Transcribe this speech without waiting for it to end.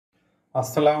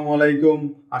আসসালামু আলাইকুম।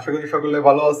 আশা করি সকলে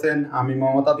ভালো আছেন। আমি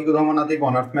মোহাম্মদ আতিকুর রহমান আতিক,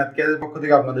 অনার্স ম্যাথ কেয়ারের পক্ষ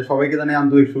থেকে আপনাদের সবাইকে জানাই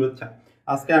আন্তরিক শুভেচ্ছা।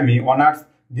 আজকে আমি অনার্স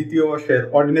দ্বিতীয় বর্ষের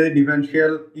অর্ডিনারি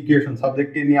ডিফারেনশিয়াল ইকুয়েশন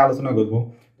সাবজেক্টটি নিয়ে আলোচনা করব।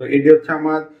 তো এটি হচ্ছে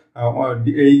আমার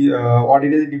এই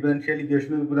অর্ডিনারি ডিফারেনশিয়াল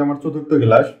ইকুয়েশনের উপরে আমার চতুর্থ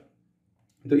ক্লাস।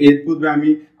 তো এর পূর্বে আমি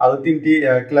আরও 3টি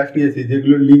ক্লাস নিয়েছি,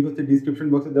 যেগুলোর লিঙ্ক হচ্ছে ডিসক্রিপশন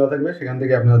বক্সে দেওয়া থাকবে, সেখান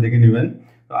থেকে আপনারা দেখে নেবেন।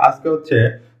 তো আজকে হচ্ছে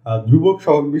ধ্রুবক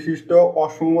সহগ বিশিষ্ট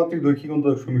অসমমাত্রিক রৈখিক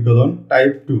অন্তরক সমীকরণ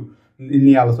টাইপ 2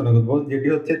 নিয়ে আলোচনা করবো, যেটি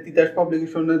হচ্ছে তিতাস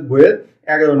পাবলিকেশনের বইয়ের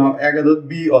 11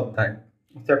 বি অধ্যায়,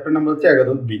 চ্যাপ্টার নাম্বার হচ্ছে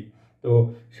 11 বি। তো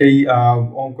সেই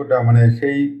অঙ্কটা মানে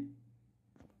সেই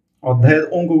অধ্যায়ের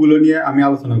অঙ্কগুলো নিয়ে আমি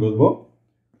আলোচনা করব।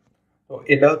 তো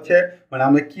এটা হচ্ছে মানে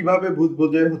আমরা কিভাবে বুঝবো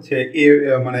যে হচ্ছে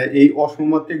মানে এই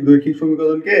অসমমাত্রিক রৈখিক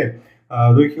সমীকরণকে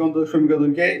রৈখিক অন্তরক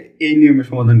সমীকরণকে এই নিয়মে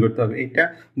সমাধান করতে হবে। এটা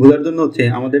বোঝার জন্য হচ্ছে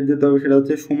আমাদের যেতে হবে সেটা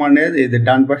হচ্ছে সমানের এই যে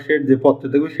ডান পাশের যে পদটা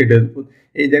থাকবে সেটার উপর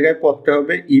এই জায়গায় পদটা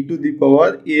হবে e⁴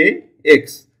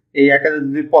 এই আকারে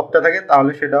যদি পদটা থাকে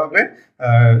তাহলে সেটা হবে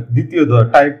দ্বিতীয় ধর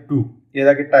টাইপ 2। এর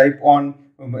আগে টাইপ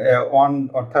 1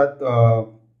 অর্থাৎ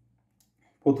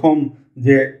প্রথম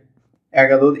যে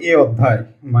 11 অধ্যায়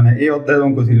মানে এই অধ্যায়ের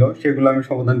অঙ্ক ছিল, সেগুলো আমি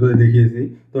সমাধান করে দেখিয়েছি।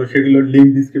 তো সেগুলোর লিঙ্ক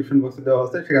ডিসক্রিপশন বক্সে দেওয়া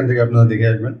আছে, সেখান থেকে আপনারা দেখে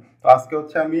আসবেন। তো আজকে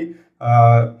হচ্ছে আমি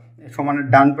সমানের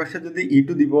ডান পাশে যদি e⁴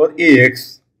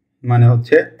 মানে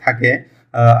হচ্ছে থাকে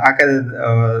আকারের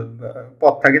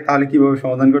পদ থাকে, তাহলে কিভাবে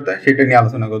সমাধান করতে হয় সেটা নিয়ে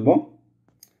আলোচনা করব।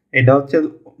 এটা হচ্ছে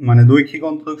মানে রৈখিক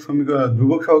অন্তরক সমীকরণ,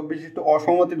 ধ্রুবক সহগ বিশিষ্ট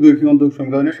অসমমাত্রিক রৈখিক অন্তরক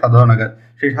সমীকরণের সাধারণ আকার।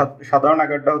 সেই সাধারণ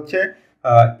আকারটা হচ্ছে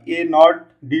a0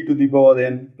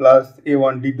 d⁴n plus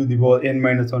a1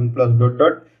 d⁴n-1 plus dot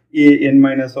dot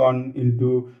an-1 into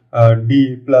d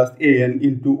plus an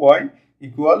into y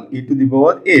equal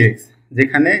e⁴ax,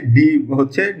 যেখানে d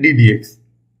হচ্ছে ddx।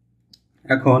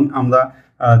 এখন আমরা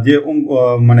যে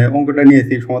মানে অঙ্কটা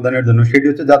নিয়েছি সমাধানের জন্য, সেটি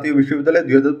হচ্ছে জাতীয় বিশ্ববিদ্যালয়ে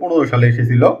 2015 সালে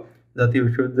এসেছিল, জাতীয়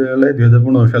বিশ্ববিদ্যালয়ে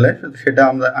 2015 সালে, সেটা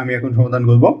আমি এখন সমাধান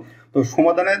করব। তো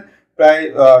সমাধানের প্রায়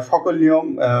সকল নিয়ম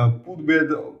পূর্বের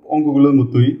অঙ্কগুলোর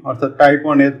মতোই, অর্থাৎ টাইপ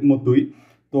 1-এর মতোই।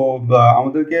 তো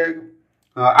আমাদেরকে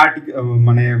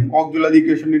মানে অক্সিলারি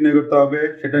ইকুয়েশন নির্ণয় করতে হবে,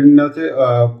 সেটা নির্ণয় হচ্ছে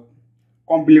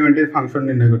কমপ্লিমেন্টারি ফাংশন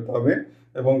নির্ণয় করতে হবে,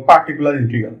 এবং পার্টিকুলার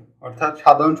ইন্টিগ্রাল, অর্থাৎ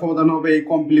সাধারণ সমাধান হবে এই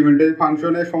কমপ্লিমেন্টারি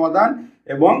ফাংশনের সমাধান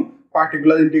এবং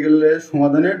পার্টিকুলার ইন্টিগ্রালের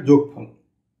সমাধানের যোগফল।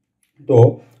 তো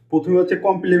প্রথমে হচ্ছে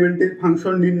কমপ্লিমেন্টারি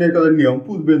ফাংশন নির্ণয় করার নিয়ম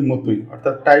পূর্বের মতোই,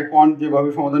 অর্থাৎ টাইপ 1 যেভাবে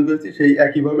সমাধান করেছি সেই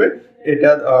একইভাবে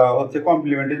এটা হচ্ছে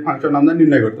কমপ্লিমেন্টারি ফাংশন আমরা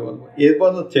নির্ণয় করতে পারবো। এরপর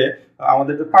হচ্ছে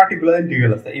আমাদের যে পার্টিকুলার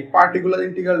ইন্টিগ্রাল আছে, এই পার্টিকুলার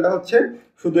ইন্টিগ্রালটা হচ্ছে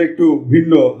শুধু একটু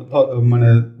মানে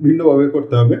ভিন্নভাবে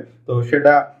করতে হবে। তো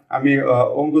সেটা আমি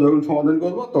অঙ্ক যখন সমাধান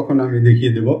করব তখন আমি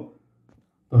দেখিয়ে দেব।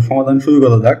 তো সমাধান শুরু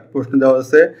করা যাক। প্রশ্ন দেওয়া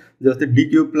আছে যে হচ্ছে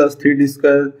d³ + 3d²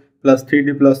 + 3d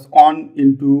 + 1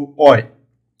 into y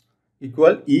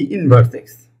equal e⁻x।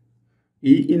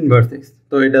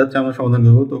 তো এটা হচ্ছে আমরা সমাধান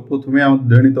করব। তো প্রথমে আমাদের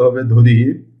ধরে নিতে হবে, ধরি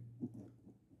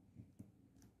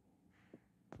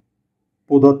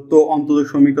প্রদত্ত অন্তরক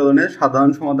সমীকরণের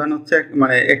সাধারণ সমাধান হচ্ছে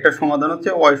মানে একটা সমাধান হচ্ছে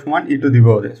y সমান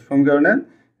e⁴s। সমীকরণের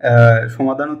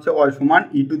সমাধান হচ্ছে y সমান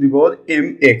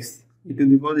e⁻mx। এই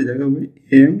জায়গায় হবে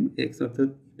mx, অর্থাৎ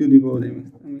e⁻mx।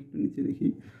 আমি একটু নিচে দেখি,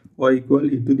 y equal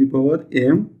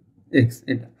e⁻mx।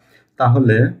 এটা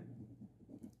তাহলে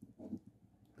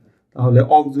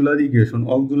অক্সিলারি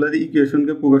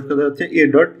ইকুয়েশনকে প্রকাশ করা হচ্ছে a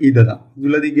ডট e দ্বারা।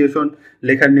 অক্সিলারি ইকুয়েশন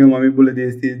লেখার নিয়ম আমি বলে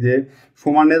দিয়েছি যে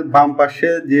সমানের বাম পাশে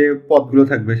যে পদগুলো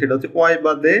থাকবে সেটা হচ্ছে y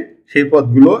বাদে সেই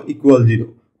পদগুলো ইকুয়াল 0,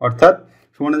 অর্থাৎ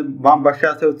সমানের বাম পাশে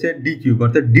আছে হচ্ছে d³,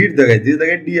 অর্থাৎ d এর জায়গায় যে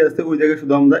জায়গায় d আছে ওই জায়গায়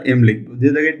শুধু আমরা m লিখবো, যে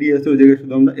জায়গায় d আছে ওই জায়গায়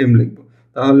শুধু আমরা m লিখবো।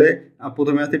 তাহলে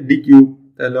প্রথমে আছে d³,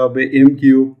 তাহলে হবে m³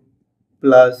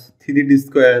 প্লাস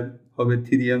 3d² হবে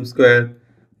 3m²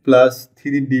 প্লাস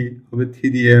 3d হবে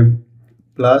 3m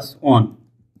প্লাস 1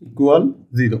 ইকুয়াল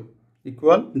 0।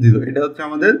 এটা হচ্ছে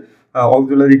আমাদের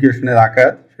অক্সিলারি ইকুয়েশনের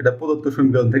আকার, সেটা প্রদত্ত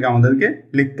সমীকরণ থেকে আমাদেরকে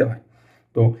লিখতে হয়।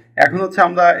 তো এখন হচ্ছে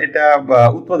আমরা এটা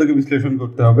উৎপাদকে বিশ্লেষণ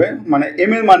করতে হবে, মানে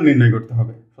m এর মান নির্ণয় করতে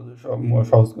হবে,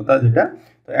 সহজ কথা যেটা।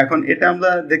 তো এখন এটা আমরা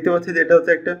দেখতে পাচ্ছি যে এটা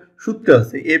হচ্ছে একটা সূত্র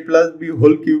আছে, a + b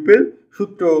হোল কিউবের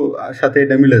সূত্র সাথে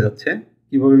এটা মিলে যাচ্ছে।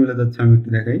 কিভাবে মিলে যাচ্ছে আমি একটু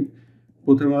দেখাই।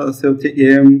 প্রথমে আছে হচ্ছে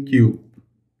m³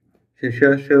 শেষে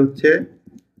আসে হচ্ছে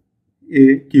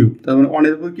a³, তার মানে 1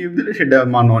 এর উপর কিউব দিলে সেটা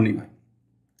মান 1ই হয়।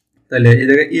 তাহলে এই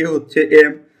জায়গায় a হচ্ছে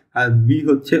m আর b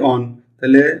হচ্ছে 1,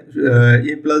 তাহলে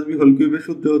a + b হোল কিউবের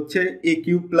সূত্র হচ্ছে a³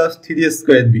 +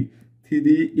 3a² b,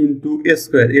 3 into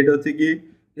a², এটা হচ্ছে কি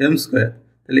m²,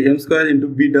 তাহলে m² ইন্টু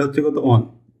bটা হচ্ছে কত 1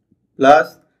 প্লাস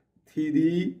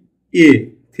 3a,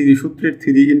 3 সূত্রের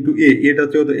 3 ইন্টু a, এটা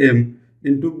হচ্ছে কত m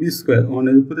ইন্টু b² 1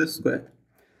 এর উপরে স্কোয়ার।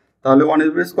 তাহলে 1 এর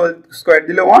উপরে স্কোয়ার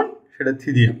দিলে 1, সেটা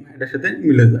 3m, এটার সাথে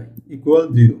মিলে যায়, ইকুয়াল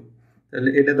 0। তাহলে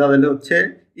এটা দাঁড়ালে হচ্ছে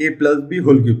a plus B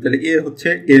whole cube, তাহলে a হচ্ছে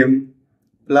m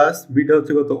প্লাস বিটা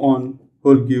হচ্ছে কত 1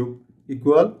 হোল কিউব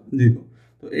ইকুয়াল 0।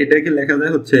 তো এটাকে লেখা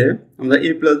যায় হচ্ছে আমরা a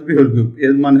plus B whole cube,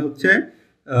 এর মানে হচ্ছে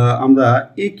আমরা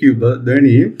a কিউব ধরে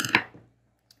নিই,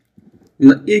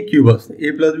 আমরা a কিউব আছে, a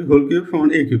plus B whole cube সমান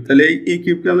a কিউব, তাহলে এই a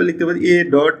কিউবকে আমরা লিখতে পারি a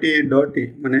ডট a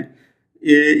মানে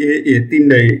a a a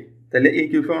তিনটা a, তাহলে a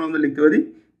কিউব সমান আমরা লিখতে পারি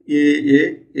a a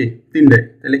a তিনটায়,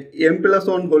 তাহলে m প্লাস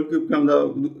 1 হোল কিউবকে আমরা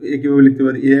একইভাবে লিখতে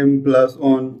পারি m plus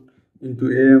 1 into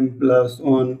m plus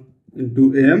 1 into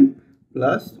m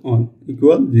plus 1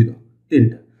 equal 0,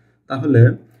 তিনটা। তাহলে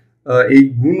এই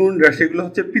গুণন রাশিগুলো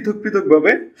হচ্ছে পৃথক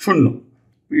পৃথকভাবে শূন্য,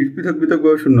 পৃথক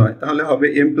পৃথকভাবে শূন্য হয়, তাহলে হবে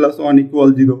m প্লাস 1 ইকুয়াল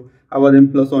 0, আবার m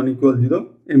plus 1 equal 0,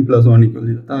 m plus 1 equal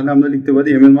 0। তাহলে আমরা লিখতে পারি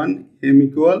m এর মান m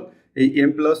ইকুয়াল এই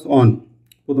m প্লাস 1,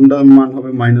 প্রথমটার মান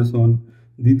হবে -1,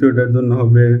 দ্বিতীয়টার জন্য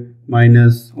হবে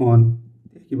 -1,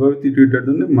 একইভাবে তৃতীয়টার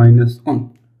জন্য -1।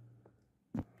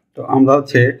 তো আমরা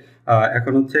হচ্ছে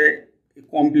এখন হচ্ছে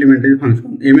কমপ্লিমেন্টারি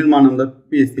ফাংশন m এর মান আমরা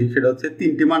পেয়েছি, সেটা হচ্ছে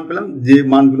তিনটি মান পেলাম যে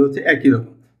মানগুলো হচ্ছে একই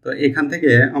রকম। তো এখান থেকে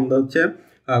আমরা হচ্ছে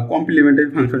কমপ্লিমেন্টারি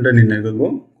ফাংশনটা নির্ণয় করব।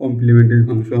 কমপ্লিমেন্টারি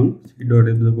ফাংশন সি ডট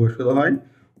এর প্রয়োগ করা হয়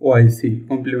ওয়াই সি,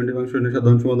 কমপ্লিমেন্টারি ফাংশনের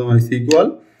সাধারণ সমাধান ওয়াই সি ইকুয়াল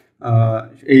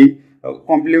এই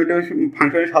কমপ্লিমেন্টারি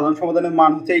ফাংশনের সাধারণ সমাধানের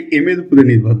মান হচ্ছে এই m এর উপরে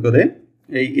নির্ভর করে।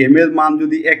 এই m এর মান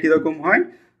যদি একই রকম হয়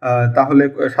তাহলে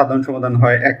সাধারণ সমাধান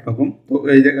হয় একরকম, তো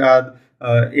এই জায়গায়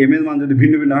m এর মান যদি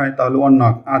ভিন্ন ভিন্ন হয় তাহলে অন্য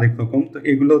আরেক রকম। তো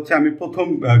এগুলো হচ্ছে আমি প্রথম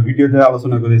ভিডিওতে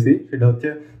আলোচনা করেছি, সেটা হচ্ছে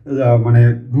মানে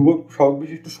ধ্রুবক সহগ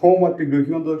বিশিষ্ট সমমাত্রিক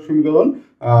রৈখিক অন্তরক সমীকরণ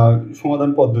সমাধান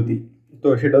পদ্ধতি। তো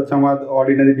সেটা হচ্ছে আমার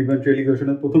অর্ডিনারি ডিফারেনশিয়াল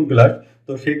ইকুয়েশনের প্রথম ক্লাস।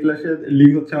 তো সেই ক্লাসের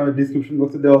লিঙ্ক হচ্ছে আমার ডিসক্রিপশন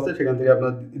বক্সে দেওয়া আছে, সেখান থেকে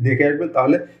আপনারা দেখে আসবেন।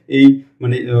 তাহলে এই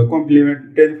মানে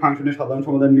কমপ্লিমেন্টারি ফাংশনের সাধারণ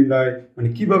সমাধান নির্ণয় মানে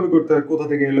কিভাবে করতে হয়, কোথা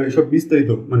থেকে এলো, এসব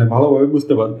বিস্তারিত মানে ভালোভাবে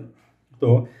বুঝতে পারবেন। তো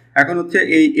এখন হচ্ছে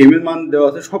এই m এর মান দেওয়া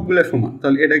আছে সবগুলো সমান,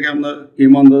 তাহলে এটাকে আমরা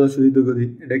m1 দ্বারা সূচিত করি,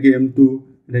 এটাকে m2,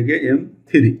 এটাকে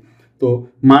m3। তো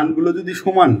মানগুলো যদি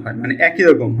সমান হয় মানে একই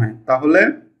রকম হয় তাহলে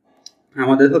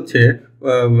আমাদের হচ্ছে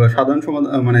সাধারণ সমাধান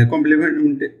মানে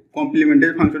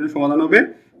কমপ্লিমেন্টারি ফাংশনের সমাধান হবে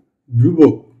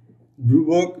ধ্রুবক।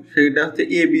 ধ্রুবক সেটা হচ্ছে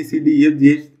a b c d f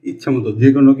যে ইচ্ছা মতো যে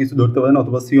কোনো কিছু ধরতে পারেন,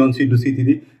 অথবা c1 c2 c3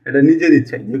 এটা নিজের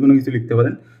ইচ্ছায় যে কোনো কিছু লিখতে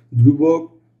পারেন। ধ্রুবক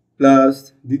প্লাস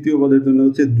দ্বিতীয় পদের জন্য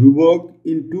হচ্ছে ধ্রুবক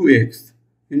ইন্টু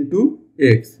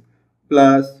এক্স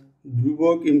প্লাস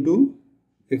ধ্রুবক ইন্টু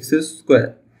এক্স স্কোয়ার।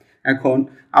 এখন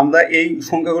আমরা এই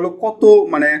সংখ্যাগুলো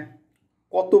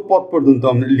কত পদ পর্যন্ত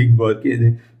আমরা লিখবো আর কি,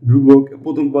 ধ্রুবক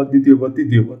প্রথম পদ, দ্বিতীয় পদ,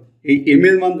 তৃতীয় পদ, এই m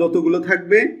এর মান যতগুলো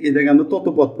থাকবে এই জায়গায় আমরা তত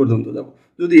পদ পর্যন্ত যাব।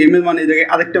 যদি m এর মান এই জায়গায়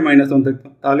আরেকটা -1 থাকতো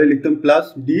তাহলে লিখতাম প্লাস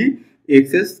ডি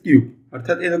এক্স কিউব,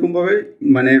 অর্থাৎ এরকমভাবে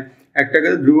মানে একটা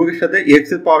করে ধ্রুবকের সাথে x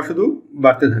এর পাওয়ার শুধু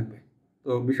বাড়তে থাকবে।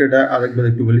 তো বিষয়টা আরেকবার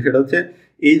একটু বলি, সেটা হচ্ছে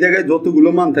এই জায়গায় যতগুলো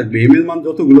মান থাকবে, m এর মান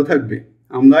যতগুলো থাকবে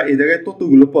আমরা এই জায়গায়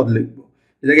ততগুলো পদ লিখবো।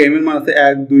 এই জায়গায় m এর মান আছে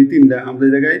 1 2 3টা, আমরা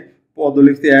এই জায়গায় পদ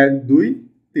লিখছি 1 2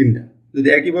 3টা। যদি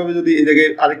একইভাবে যদি এই জায়গায়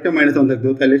আরেকটা -1 থাকতো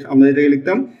তাহলে আমরা এই জায়গায়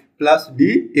লিখতাম plus D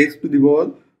x to the পাওয়ার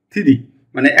 3,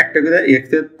 মানে একটা করে x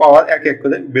এর পাওয়ার এক এক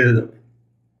করে বেড়ে যাবে,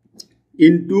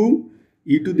 into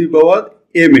E to the power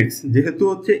M x. যেহেতু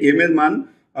হচ্ছে m এর মান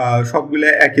সবগুলো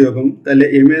একই রকম, তাহলে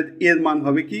m এর মান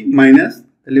হবে কি মাইনাস,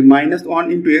 তাহলে -1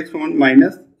 ইন্টু এক্স সমান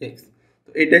 -x। তো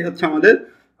এটাই হচ্ছে আমাদের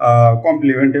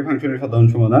কমপ্লিমেন্টারি ফাংশনের সাধারণ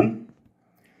সমাধান।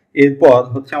 এরপর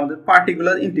হচ্ছে আমাদের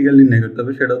পার্টিকুলার ইন্টিগ্রাল নির্ণয় করতে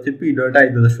হবে, সেটা হচ্ছে পি ডট আই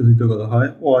দ্বারা সূচিত করা হয়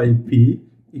ওয়াই পি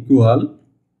ইকুয়াল,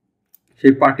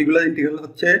 সেই পার্টিকুলার ইন্টিগ্রাল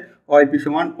হচ্ছে ওয়াই পি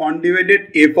সমান 1 divided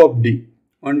F of D,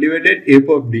 1 divided F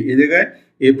of D. এই জায়গায়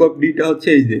এফ অফ ডিটা হচ্ছে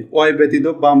এই যে ওয়াই ব্যতীত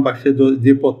বাম পাশে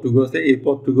যে পদটুকু আছে এই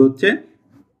পদটুকু হচ্ছে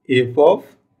এফ অফ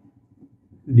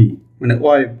ডি, মানে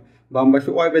ওয়াই বাম পাশে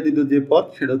ওয়াই ব্যতীত যে পদ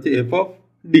সেটা হচ্ছে এফ অফ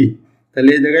ডি। তাহলে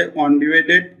এই জায়গায় 1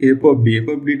 ডিভাইডেড এফ অফ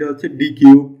ডিটা হচ্ছে D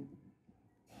cube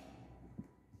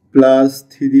plus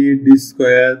 3d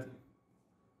square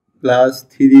plus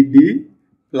 3d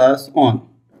plus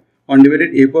 1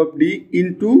 divided F of D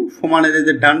into সমানের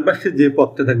যে ডান পাশে যে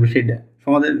পদটা থাকবে সেটা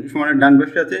সমানের ডান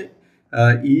পাশে আছে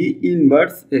ই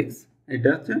ইনভার্স এক্স, এটা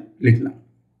হচ্ছে লিখলাম।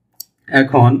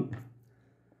 এখন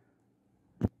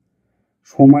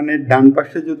সমানের ডান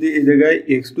পাশে যদি এই জায়গায়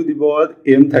x to the power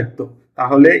M থাকতো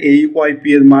তাহলে এই ওয়াই পি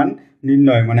এর মান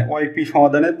নির্ণয় মানে ওয়াই পি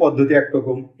সমাধানের পদ্ধতি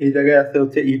একরকম, এই জায়গায় আছে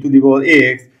হচ্ছে ই টু দি পাওয়ার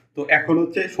এক্স। তো এখন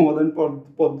হচ্ছে সমাধান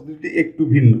পদ্ধতিটি একটু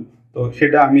ভিন্ন, তো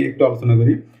সেটা আমি একটু আলোচনা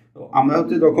করি। তো আমরা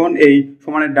হচ্ছে যখন এই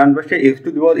সমানের ডান পাশে x to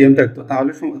the power M থাকতো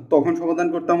তাহলে তখন সমাধান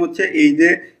করতাম হচ্ছে এই যে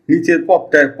নিচের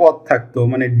পদ থাকতো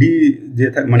মানে ডি যে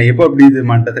মানে এফ অফ ডি যে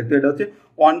মানটা থাকতো এটা হচ্ছে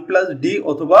 1 প্লাস ডি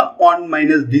অথবা 1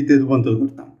 মাইনাস ডি তে রূপান্তর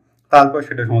করতাম। তারপর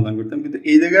সেটা সমাধান করতাম। কিন্তু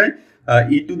এই জায়গায়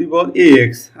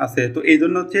e⁴ax আছে, তো এই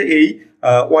জন্য হচ্ছে এই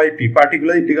ওয়াইপি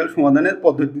পার্টিকুলার ইন্টিগ্রাল সমাধানের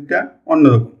পদ্ধতিটা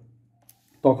অন্যরকম।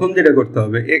 তখন যেটা করতে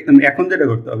হবে, এখন যেটা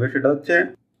করতে হবে সেটা হচ্ছে,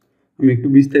 আমি একটু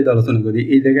বিস্তারিত আলোচনা করি।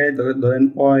 এই জায়গায় ধরেন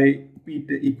ওয়াইপি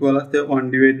ইকুয়াল আছে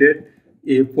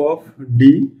 1/f(d)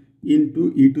 ইন্টু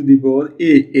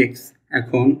e⁴ax।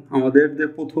 এখন আমাদের যে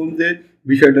প্রথম যে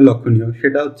বিষয়টা লক্ষণীয়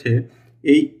সেটা হচ্ছে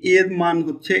এই এর মান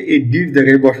হচ্ছে এই ডির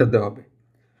জায়গায় বসাতে হবে,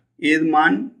 এর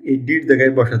মান এই ডির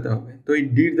জায়গায় বসাতে হবে। তো এই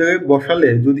ডির জায়গায় বসালে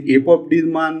যদি f(d)র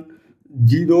মান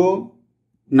 0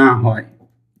 না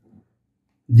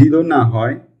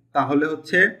হয় তাহলে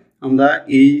হচ্ছে আমরা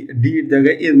এই ডির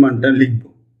জায়গায় এর মানটা লিখব,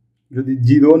 যদি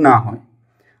 0 না হয়।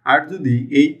 আর যদি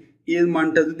এই এর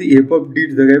মানটা যদি f(d)র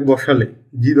জায়গায় বসালে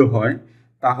 0 হয়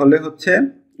তাহলে হচ্ছে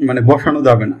মানে বসানো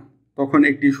যাবে না, তখন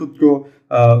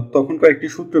কয়েকটি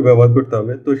সূত্র ব্যবহার করতে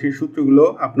হবে। তো সেই সূত্রগুলো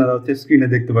আপনারা হচ্ছে স্ক্রিনে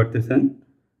দেখতে পারতেছেন।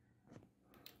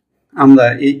 আমরা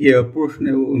এই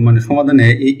প্রশ্নে মানে সমাধানে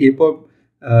এই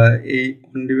এই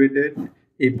আনডিভাইডেড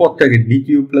এই পদটাকে dq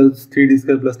plus 3d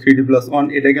square plus 3d plus 1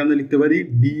 এটাকে আমরা লিখতে পারি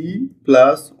d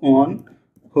plus 1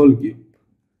 whole cube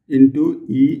into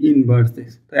ই ইনভার্স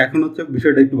এক্স। তো এখন হচ্ছে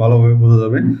বিষয়টা একটু ভালোভাবে বোঝা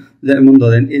যাবে। যেমন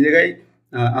ধরেন এই জায়গায়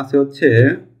আছে হচ্ছে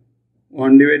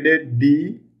 1/d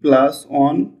plus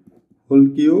 1 whole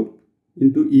cube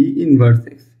into ই ইনভার্স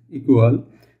এক্স ইকুয়াল,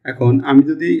 এখন আমি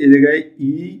যদি এই জায়গায়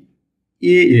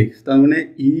ax, তার মানে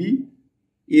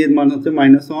এর মান হচ্ছে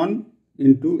 -1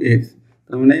 ইন্টু এক্স,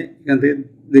 তার মানে এখান থেকে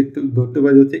ধরতে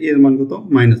পারি হচ্ছে এর মান কত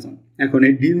 -1। এখন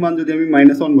এই ডির মান যদি আমি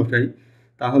 -1 বসাই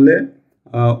তাহলে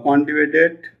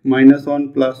 1/(-1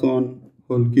 + 1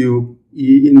 হোল কিউব ই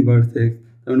ইনভার্স এক্স,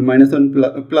 তার মানে -1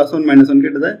 + 1 -1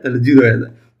 কেটে যায় তাহলে 0 হয়ে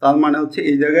যায়। তার মানে হচ্ছে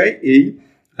এই জায়গায় এই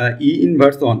ই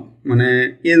ইনভার্স 1 মানে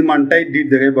এর মানটাই ডির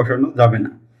জায়গায় বসানো যাবে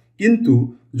না। কিন্তু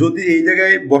যদি এই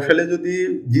জায়গায় বসালে যদি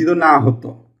 0 না হতো,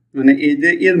 মানে এই যে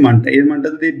এর মানটা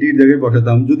যদি ডির জায়গায়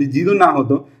বসাতাম, যদি 0 না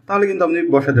হতো তাহলে কিন্তু আমি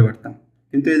বসাতে পারতাম,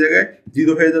 কিন্তু এই জায়গায়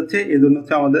 0 হয়ে যাচ্ছে, এই জন্য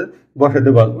হচ্ছে আমাদের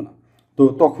বসাতে পারবো না। তো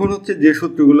তখন হচ্ছে যে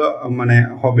সূত্রগুলো মানে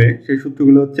হবে সেই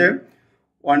সূত্রগুলো হচ্ছে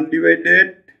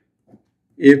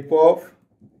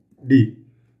 1/f(d)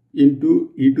 into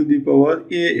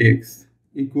e⁴ax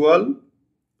equal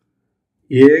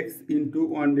ax into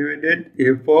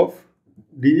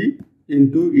 1/f(d)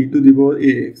 into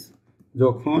e⁴ax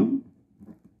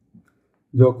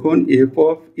যখন f(a)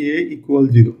 ইকুয়াল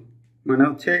 0, মানে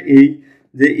হচ্ছে এই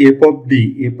যে f(d)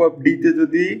 তে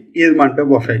যদি এর মানটা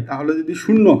বসাই তাহলে যদি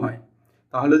শূন্য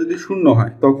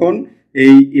হয় তখন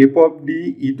এই f(d)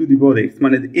 e⁴x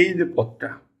মানে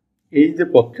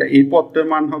এই পদটার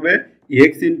মান হবে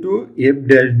x ইন্টু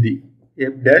f'(d)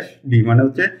 মানে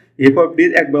হচ্ছে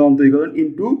f(d)র একবার অন্তরীকরণ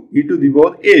ইন্টু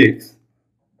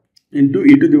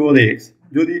e⁴ax।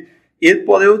 যদি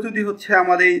এরপরেও যদি হচ্ছে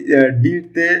আমাদের এই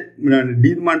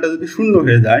ডির মানটা যদি শূন্য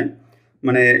হয়ে যায়,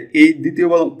 মানে এই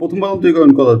প্রথমবার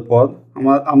অন্তরীকরণ করার পর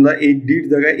আমরা এই ডির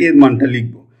জায়গায় এর মানটা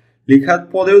লেখার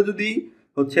পরেও যদি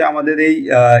হচ্ছে আমাদের এই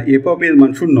এর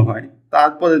মান শূন্য হয়,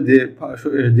 তারপরে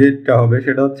যেটা হবে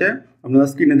সেটা হচ্ছে আপনারা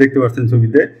স্ক্রিনে দেখতে পাচ্ছেন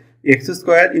ছবিতে x²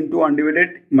 ইন্টু 1/,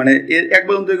 মানে এর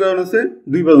একবার অন্তরীকরণ আছে,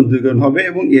 দুইবার অন্তরীকরণ হবে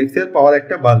এবং x এর পাওয়ার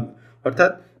একটা বাড়বে।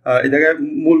 অর্থাৎ এই জায়গায়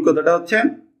মূল কথাটা হচ্ছে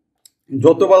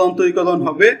যতবার অন্তরীকরণ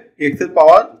হবে x এর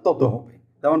পাওয়ার তত হবে।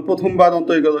 যেমন প্রথমবার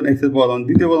অন্তরীকরণ x এর পাওয়ার 1,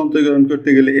 দ্বিতীয়বার অন্তরীকরণ করতে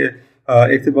গেলে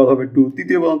x এর পাওয়ার হবে 2,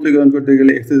 তৃতীয়বার অন্তরীকরণ করতে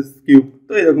গেলে x³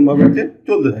 তো এরকম ভাবে হচ্ছে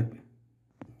চলতে থাকবে।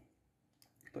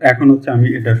 তো এখন হচ্ছে আমি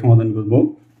এটা সমাধান করব।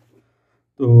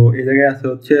 তো এই জায়গায় আছে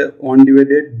হচ্ছে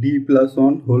 1/d +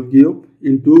 1 হোল কিউব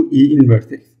ইন্টু ই ইনভার্স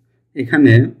এক্স।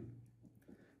 এখানে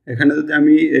যদি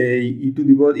আমি এই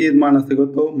এর মান আছে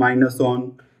কত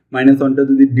 -1টা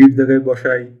যদি ডির জায়গায়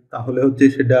বসাই তাহলে হচ্ছে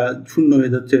সেটা শূন্য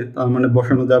হয়ে যাচ্ছে, তার মানে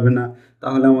বসানো যাবে না।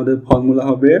 তাহলে আমাদের ফর্মুলা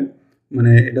হবে,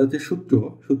 মানে এটা হচ্ছে সূত্র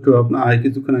আপনার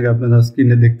কিছুক্ষণ আগে আপনারা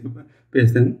স্ক্রিনে দেখতে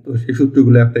পেয়েছেন, তো সেই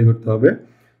সূত্রগুলো অ্যাপ্লাই করতে হবে।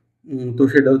 তো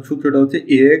সূত্রটা হচ্ছে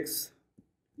x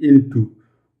ইন্টু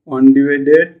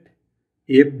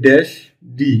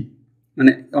 1/f'(d)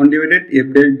 মানে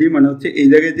 1/f'(d) মানে হচ্ছে এই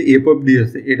জায়গায় যে f(d)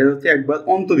 আছে এটা হচ্ছে একবার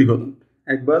অন্তরীকরণ।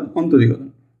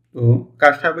 তো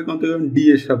কার সাপেক্ষে অন্তরীকরণ? d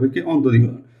এর সাপেক্ষে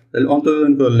অন্তরীকরণ। তাহলে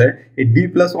অন্তরীকরণ করলে এই d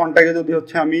 + 1টাকে যদি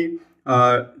হচ্ছে আমি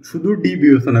শুধু d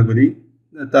বিবেচনা করি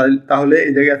তাহলে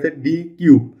এই জায়গায় আছে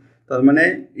d³, তার মানে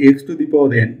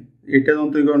x⁴n, এটার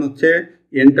অন্তরীকরণ হচ্ছে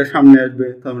nটা সামনে আসবে,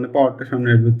 তার মানে পাওয়ারটা সামনে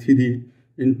আসবে 3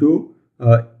 ইন্টু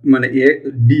মানে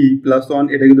d + 1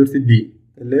 এটাকে ধরছি d,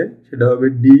 তাহলে সেটা হবে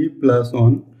d +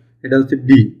 1, এটা হচ্ছে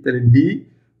d, তাহলে d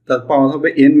তার পাওয়ার হবে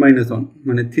n-1,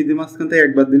 মানে 3 মাঝখান থেকে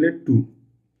একবার দিলে 2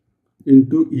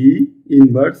 ইন্টু ই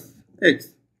ইনভার্স এক্স।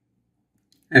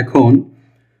 এখন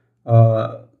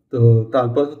তো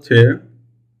তারপর হচ্ছে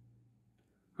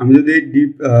আমি যদি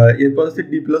এরপর হচ্ছে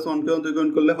ডি প্লাস ওয়ানকে অন্তর্গ্রহণ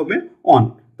করলে হবে অন,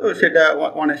 তো সেটা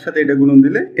ওয়ানের সাথে এটা গুণন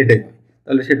দিলে এটাই হয়,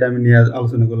 তাহলে সেটা আমি নিয়ে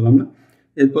আলোচনা করলাম না।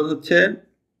 এরপর হচ্ছে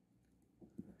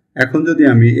এখন যদি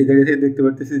আমি এই জায়গা থেকে দেখতে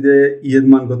পারতেছি যে এর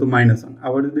মান কত -1,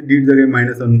 আবার যদি ডির জায়গায়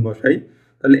 -1 বসাই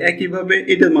তাহলে একইভাবে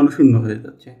এটার মান শূন্য হয়ে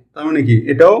যাচ্ছে, তার মানে কি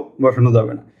এটাও বসানো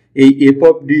যাবে না। এই এফ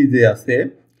অফ ডি যে আছে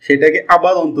সেটাকে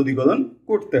আবার অন্তরীকরণ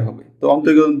করতে হবে। তো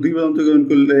অন্তরীকরণ দুইবার অন্তরীকরণ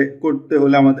করতে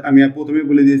হলে আমি প্রথমে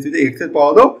বলে দিয়েছি যে এক্স এর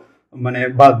পাওয়ারও মানে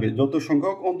বাড়বে, যত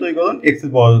সংখ্যক অন্তরীকরণ এক্স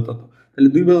এর পাওয়ার তত, তাহলে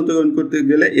দুইবার অন্তরীকরণ করতে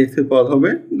গেলে এক্স এর পাওয়ার হবে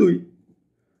 2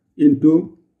 ইন্টু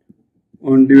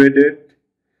 1 ডিভাইডেড,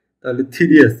 তাহলে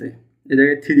 3 আছে, এই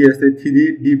জায়গায় 3 আছে, 3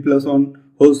 ডি প্লাস 1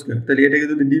 হোল স্কোয়ার, তাহলে এটাকে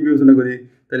যদি ডি বিবেচনা করি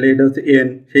তাহলে এটা হচ্ছে এন,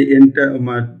 সেই এনটা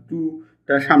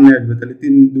 2টা সামনে আসবে, তাহলে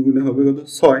 3 দুগুণে হবে কত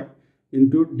 6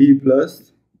 ইন্টু ডি প্লাস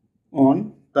 1,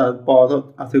 তার পাওয়ার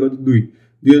আছে কত 2,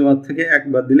 2 এর মাঝ থেকে 1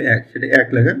 বাদ দিলে 1, সেটা 1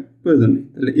 লেখার প্রয়োজন নেই,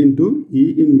 তাহলে ইন্টু ই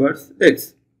ইনভার্স এক্স।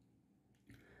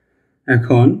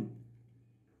 এখন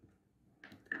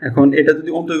এটা যদি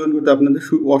অন্তরীকরণ করতে আপনাদের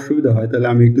অসুবিধা হয় তাহলে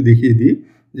আমি একটু দেখিয়ে দিই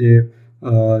যে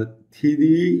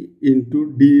 3 into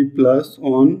D plus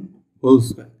 1 whole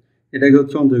square, এটাকে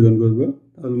হচ্ছে অন্তরীকরণ করবো,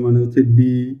 তাহলে মানে হচ্ছে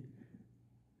D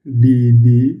D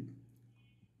D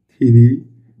 3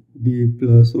 D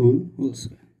plus 1 whole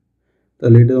square,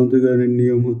 তাহলে এটা অন্তরীকরণের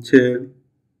নিয়ম হচ্ছে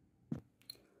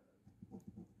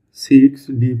 6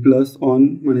 ডি প্লাস 1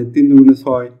 মানে 3 দুগুণে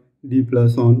 6 ডি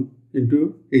প্লাস 1 ইন্টু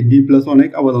এই ডি প্লাস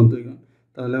 1 আবার অন্তরীকরণ,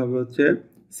 তাহলে হবে হচ্ছে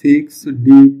 6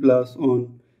 ডি প্লাস 1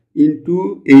 ইন্টু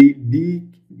এই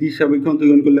ডি সাপেক্ষে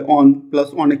অন্তরীকরণ করলে 1 প্লাস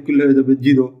 1 করলে হয়ে যাবে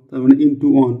 0, তার মানে ইন্টু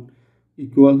 1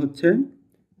 ইকুয়াল হচ্ছে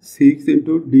 6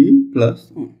 ইন্টু ডি প্লাস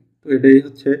 1, তো এটাই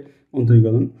হচ্ছে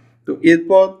অন্তরীকরণ। তো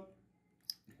এরপর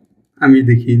আমি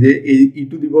দেখি যে এই ই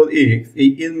টু দি পাওয়ার এক্স, এই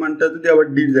এর মানটা যদি আবার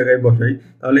ডির জায়গায় বসাই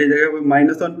তাহলে এই জায়গায় হবে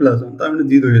 -1 প্লাস 1, তার মানে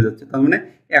 0 হয়ে যাচ্ছে, তার মানে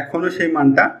এখনও সেই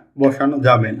মানটা বসানো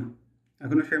যাবে না,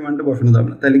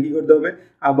 তাহলে কি করতে হবে,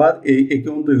 আবার একে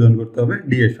অন্তরীকরণ করতে হবে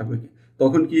ডি এর সাপেক্ষে,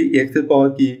 তখন কি এক্স এর পাওয়ার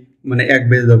কি মানে 1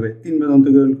 বেড়ে যাবে, 3 বার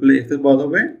অন্তরীকরণ করলে এক্স এর পাওয়ার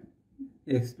হবে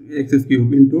এক্স কিউব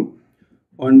ইন্টু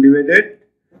 1 ডিভাইডেড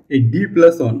এই ডি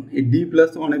প্লাস 1, এই ডি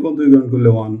প্লাস 1 অন্তরীকরণ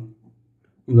করলে 1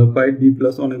 আমরা পাই, ডি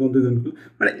প্লাস 1 অন্তরীকরণ করলে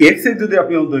মানে এক্স এর যদি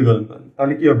আপনি অন্তরীকরণ করেন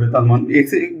তাহলে কি হবে, তার মান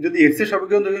এক্স যদি এক্স এর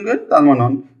সাপেক্ষে অন্তরীকরণ করেন তার মান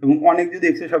 1, এবং অনেক যদি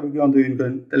এক্স এর সাপেক্ষে অন্তরীকরণ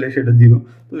করেন তাহলে সেটা 0,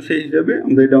 তো সেই হিসাবে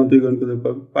আমরা এটা অন্তরীকরণ করতে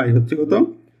পাই হচ্ছে কত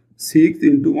 6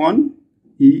 ইন্টু 1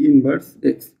 ই ইনভার্স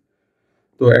এক্স।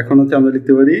 তো এখন হচ্ছে আমরা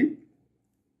লিখতে পারি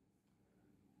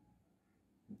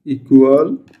ইকুয়াল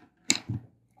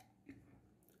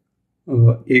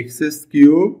এক্স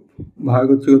কিউব ভাগ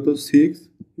হচ্ছে কত 6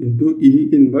 ইন্টু ই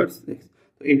ইনভার্স এক্স।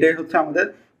 তো এটাই হচ্ছে আমাদের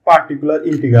পার্টিকুলার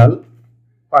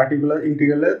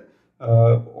ইন্টিগ্রালের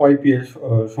ওয়াইপি এর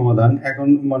সমাধান। এখন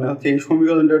মনে হচ্ছে এই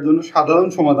সমীকরণটার জন্য সাধারণ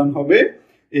সমাধান হবে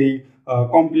এই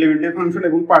কমপ্লিমেন্টারি ফাংশন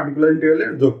এবং পার্টিকুলার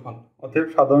ইন্টিগ্রালের যোগফল, অতএব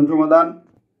সাধারণ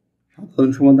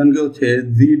সমাধানকে হচ্ছে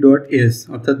জি ডট এস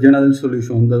অর্থাৎ জেনারেল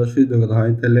সলিউশন দ্বারা সূচিত করা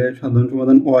হয়, তাহলে সাধারণ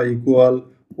সমাধান Y equal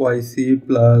Y C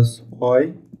plus Y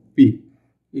P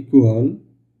equal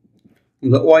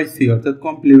আমরা ওয়াই সি অর্থাৎ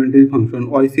কমপ্লিমেন্টারি ফাংশন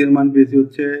ওয়াই সি এর মান পেয়েছি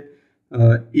হচ্ছে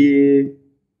এ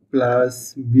plus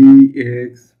B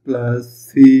x plus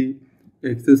C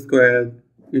x square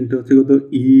into হচ্ছে কত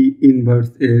ই ইনভার্স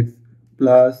এক্স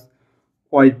প্লাস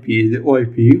ওয়াইপি, যে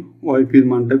ওয়াইপির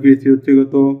মানটা পেয়েছি হচ্ছে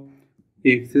কত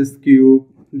এক্স কিউব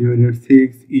ডিভাইডেড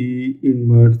 6 ই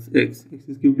ইনভার্স এক্স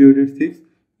কিউব ডিভাইডেড 6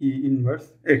 ই ইনভার্স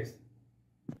এক্স।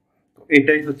 তো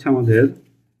এটাই হচ্ছে আমাদের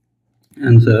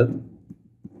অ্যান্সার।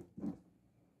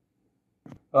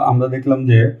 আমরা দেখলাম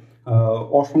যে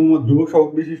ধ্রুবক সহগ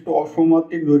বিশিষ্ট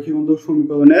অসমমাত্রিক রৈখিক অন্তর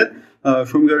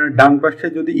সমীকরণের ডান পাশে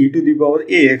যদি ই to the power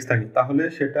A x থাকে তাহলে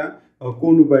সেটা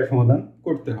কোন উপায়ে সমাধান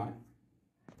করতে হয়।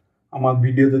 আমার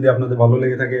ভিডিও যদি আপনাদের ভালো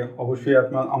লেগে থাকে অবশ্যই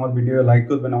আপনার আমার ভিডিও লাইক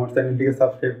করবেন, আমার চ্যানেলটিকে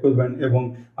সাবস্ক্রাইব করবেন এবং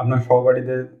আপনার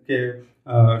সহপাঠীদেরকে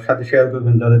সাথে শেয়ার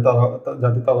করবেন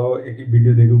যাতে তারাও এই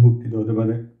ভিডিও দেখে উপকৃত হতে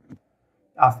পারে।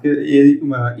 আজকে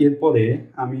এরপরে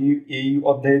আমি এই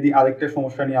অধ্যায়ে আরেকটা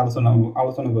সমস্যা নিয়ে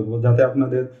আলোচনা করব যাতে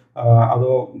আপনাদের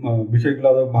আরো বিষয়গুলো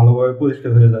আরো ভালোভাবে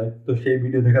পরিষ্কার হয়ে যায়। তো সেই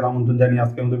ভিডিও দেখার আমন্ত্রণ জানিয়ে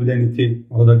আজকের মতো বিদায় নিচ্ছি।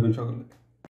 ভালো থাকবেন সকলে।